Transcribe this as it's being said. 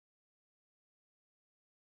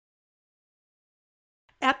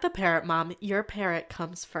At the Parrot Mom, your parrot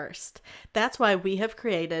comes first. That's why we have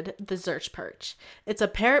created the Xerch Perch. It's a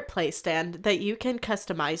parrot playstand that you can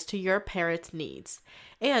customize to your parrot's needs.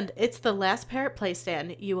 And it's the last parrot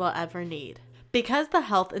playstand you will ever need. Because the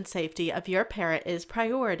health and safety of your parrot is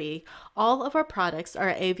priority, all of our products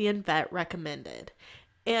are avian vet recommended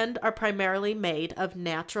and are primarily made of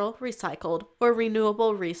natural, recycled, or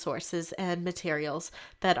renewable resources and materials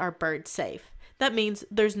that are bird safe. That means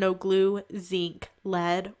there's no glue, zinc,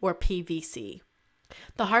 lead, or PVC.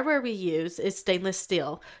 The hardware we use is stainless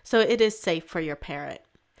steel, so it is safe for your parrot.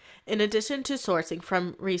 In addition to sourcing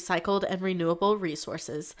from recycled and renewable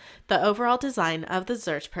resources, the overall design of the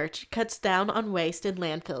Xerch Perch cuts down on waste in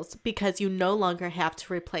landfills because you no longer have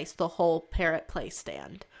to replace the whole parrot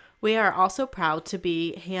playstand. We are also proud to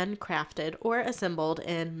be handcrafted or assembled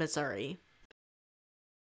in Missouri.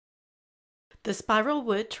 The spiral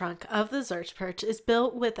wood trunk of the Xerch Perch is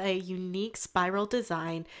built with a unique spiral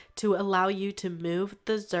design to allow you to move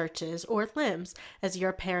the Xerches or limbs as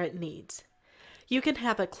your parrot needs. You can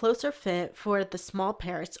have a closer fit for the small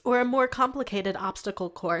parrots or a more complicated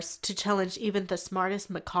obstacle course to challenge even the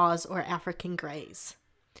smartest macaws or African greys.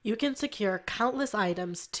 You can secure countless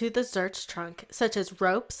items to the Xerch trunk, such as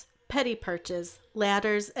ropes, petty perches,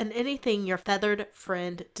 ladders, and anything your feathered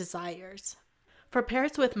friend desires. For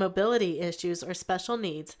parrots with mobility issues or special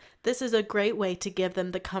needs, this is a great way to give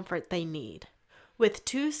them the comfort they need. With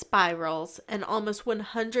 2 spirals and almost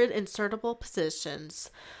 100 insertable positions,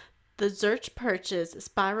 the Xerch Perch's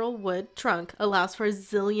spiral wood trunk allows for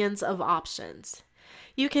zillions of options.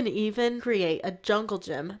 You can even create a jungle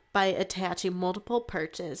gym by attaching multiple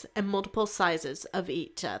perches and multiple sizes of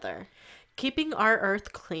each other. Keeping our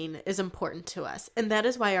earth clean is important to us, and that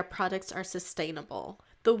is why our products are sustainable.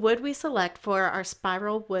 The wood we select for our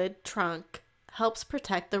spiral wood trunk helps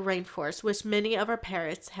protect the rainforest which many of our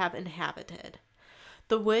parrots have inhabited.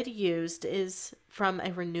 The wood used is from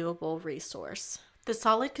a renewable resource. The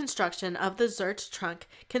solid construction of the Xerch trunk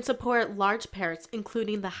can support large parrots,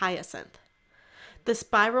 including the hyacinth. The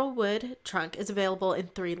spiral wood trunk is available in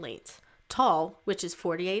 3 lengths: tall, which is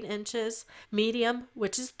 48 inches, medium,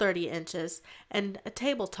 which is 30 inches, and a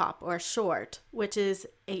tabletop or short, which is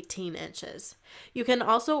 18 inches. You can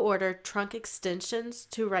also order trunk extensions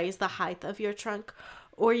to raise the height of your trunk,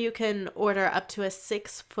 or you can order up to a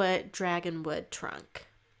 6-foot dragonwood trunk.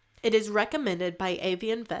 It is recommended by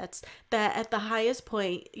avian vets that at the highest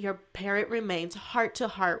point, your parrot remains heart to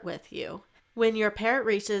heart with you. When your parrot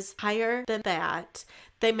reaches higher than that,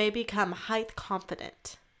 they may become height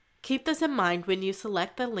confident. Keep this in mind when you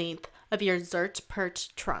select the length of your Xerch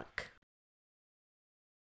Perch trunk.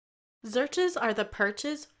 Xerches are the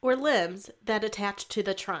perches or limbs that attach to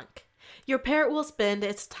the trunk. Your parrot will spend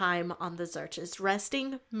its time on the Xerches,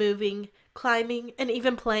 resting, moving, climbing, and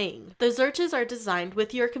even playing. The Xerches are designed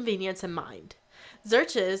with your convenience in mind.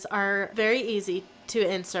 Xerches are very easy to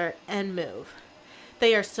insert and move.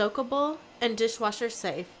 They are soakable and dishwasher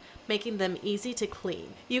safe, making them easy to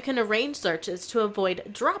clean. You can arrange Xerches to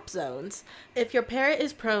avoid drop zones. If your parrot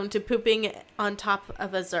is prone to pooping on top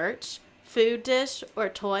of a Xerch, food dish, or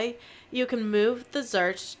toy, you can move the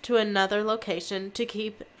Xerch to another location to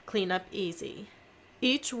keep cleanup easy.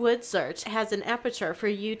 Each wood Xerch has an aperture for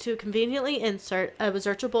you to conveniently insert a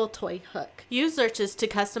Xerchable toy hook. Use Xerches to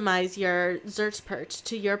customize your Xerch Perch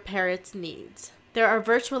to your parrot's needs. There are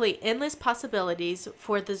virtually endless possibilities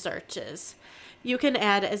for the Xerches. You can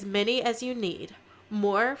add as many as you need,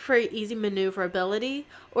 more for easy maneuverability,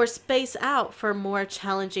 or space out for more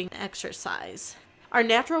challenging exercise. Our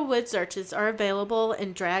natural wood Xerches are available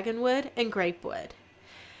in dragonwood and grapewood.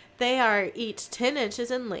 They are each 10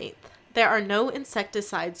 inches in length. There are no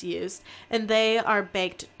insecticides used, and they are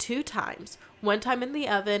baked 2 times, 1 time in the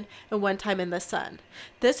oven and 1 time in the sun.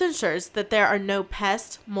 This ensures that there are no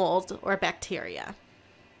pests, mold, or bacteria.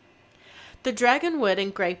 The dragonwood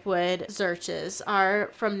and grapewood Xerches are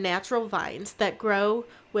from natural vines that grow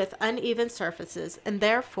with uneven surfaces and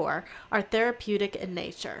therefore are therapeutic in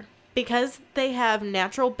nature. Because they have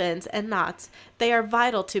natural bends and knots, they are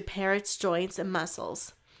vital to parrots' joints and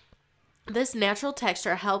muscles. This natural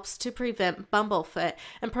texture helps to prevent bumblefoot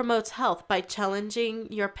and promotes health by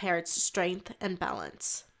challenging your parrot's strength and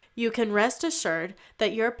balance. You can rest assured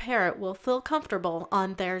that your parrot will feel comfortable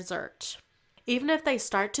on their Xerch. Even if they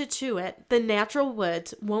start to chew it, the natural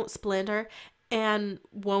woods won't splinter and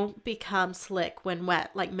won't become slick when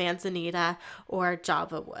wet like manzanita or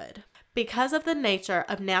java wood. Because of the nature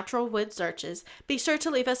of natural wood Xerches, be sure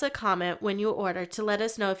to leave us a comment when you order to let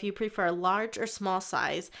us know if you prefer large or small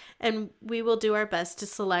size, and we will do our best to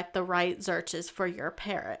select the right Xerches for your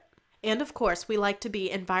parrot. And of course, we like to be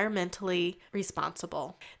environmentally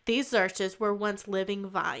responsible. These Xerches were once living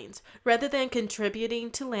vines. Rather than contributing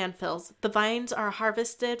to landfills, the vines are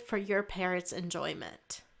harvested for your parrot's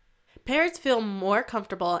enjoyment. Parrots feel more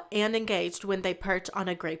comfortable and engaged when they perch on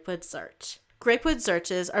a grapewood Xerch. Grapewood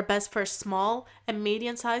Xerches are best for small and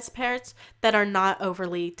medium-sized parrots that are not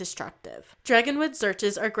overly destructive. Dragonwood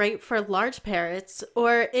Xerches are great for large parrots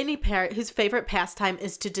or any parrot whose favorite pastime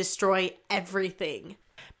is to destroy everything.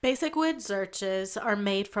 Basic wood Xerches are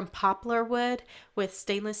made from poplar wood with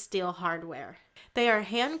stainless steel hardware. They are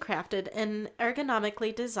handcrafted and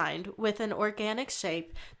ergonomically designed with an organic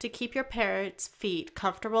shape to keep your parrot's feet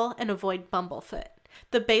comfortable and avoid bumblefoot.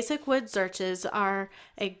 The basic wood Xerches are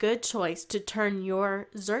a good choice to turn your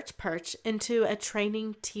Xerch Perch into a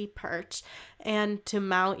training T-perch and to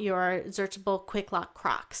mount your Xerchable quick lock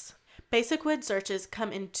crocks. Basic wood Xerches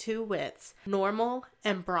come in two widths, normal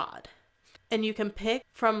and broad. And you can pick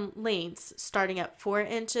from lengths starting at 4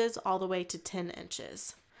 inches all the way to 10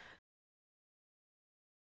 inches.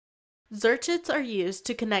 Xerches are used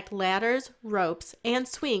to connect ladders, ropes, and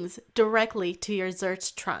swings directly to your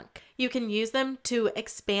Xerch trunk. You can use them to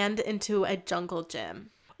expand into a jungle gym,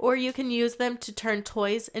 or you can use them to turn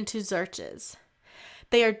toys into Xerches.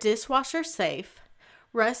 They are dishwasher safe,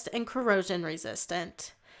 rust and corrosion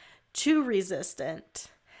resistant, chew resistant,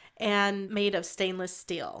 and made of stainless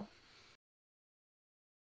steel.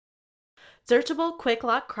 Xerchable quick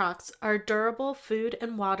lock crocks are durable food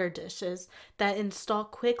and water dishes that install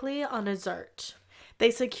quickly on a Xerch. They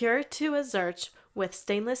secure to a Xerch with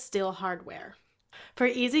stainless steel hardware. For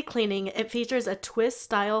easy cleaning, it features a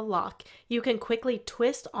twist-style lock you can quickly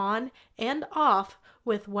twist on and off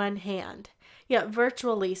with one hand, yet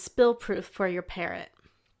virtually spill-proof for your parrot.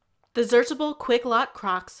 The Xerchable quick lock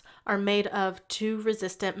crocks are made of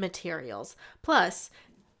chew-resistant materials, plus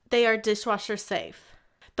they are dishwasher safe.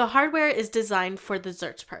 The hardware is designed for the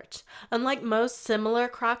Xerch Perch. Unlike most similar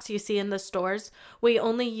crocks you see in the stores, we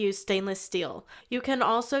only use stainless steel. You can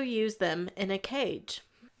also use them in a cage.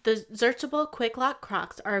 The Xerchable quick lock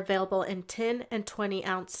crocks are available in 10 and 20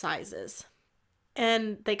 ounce sizes.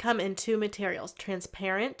 And they come in two materials,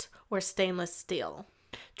 transparent or stainless steel.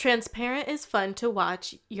 Transparent is fun to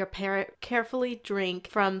watch your parrot carefully drink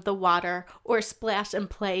from the water or splash and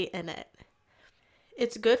play in it.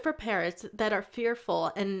 It's good for parrots that are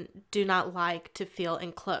fearful and do not like to feel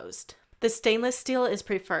enclosed. The stainless steel is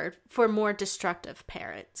preferred for more destructive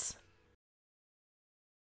parrots.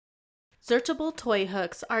 Xerchable toy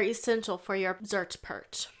hooks are essential for your Xerch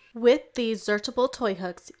Perch. With these Xerchable toy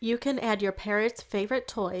hooks, you can add your parrot's favorite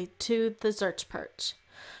toy to the Xerch Perch.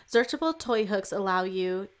 Xerchable toy hooks allow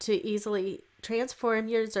you to easily transform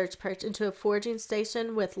your Xerch Perch into a foraging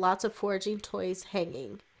station with lots of foraging toys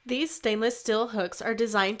hanging. These stainless steel hooks are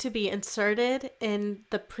designed to be inserted in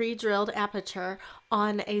the pre-drilled aperture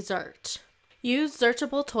on a Xerch. Use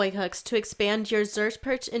Xerchable toy hooks to expand your Xerch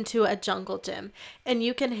Perch into a jungle gym, and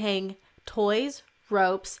you can hang toys,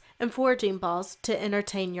 ropes, and foraging balls to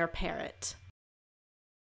entertain your parrot.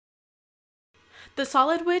 The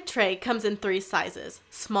solid wood tray comes in 3 sizes,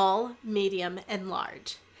 small, medium, and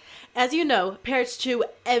large. As you know, parrots chew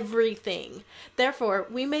everything. Therefore,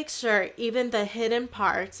 we make sure even the hidden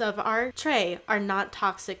parts of our tray are not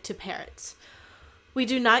toxic to parrots. We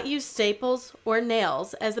do not use staples or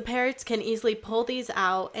nails, as the parrots can easily pull these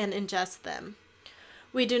out and ingest them.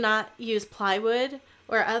 We do not use plywood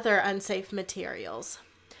or other unsafe materials.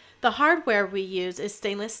 The hardware we use is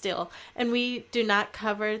stainless steel, and we do not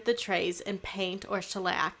cover the trays in paint or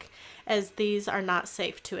shellac, as these are not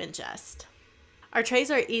safe to ingest. Our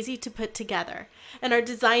trays are easy to put together, and our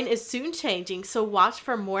design is soon changing, so watch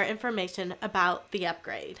for more information about the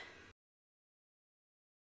upgrade.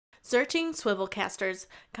 Xerching swivel casters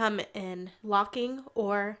come in locking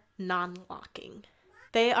or non-locking.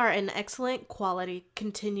 They are an excellent quality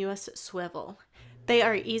continuous swivel. They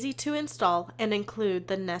are easy to install and include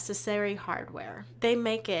the necessary hardware. They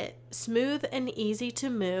make it smooth and easy to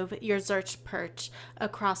move your Xerch Perch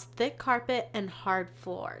across thick carpet and hard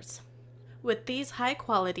floors. With these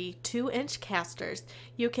high-quality 2-inch casters,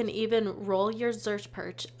 you can even roll your Xerch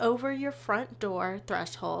Perch over your front door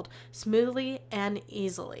threshold smoothly and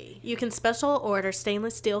easily. You can special order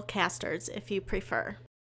stainless steel casters if you prefer.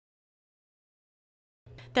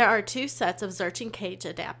 There are 2 sets of Xerching cage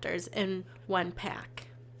adapters in one pack.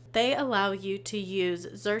 They allow you to use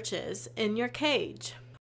Xerches in your cage.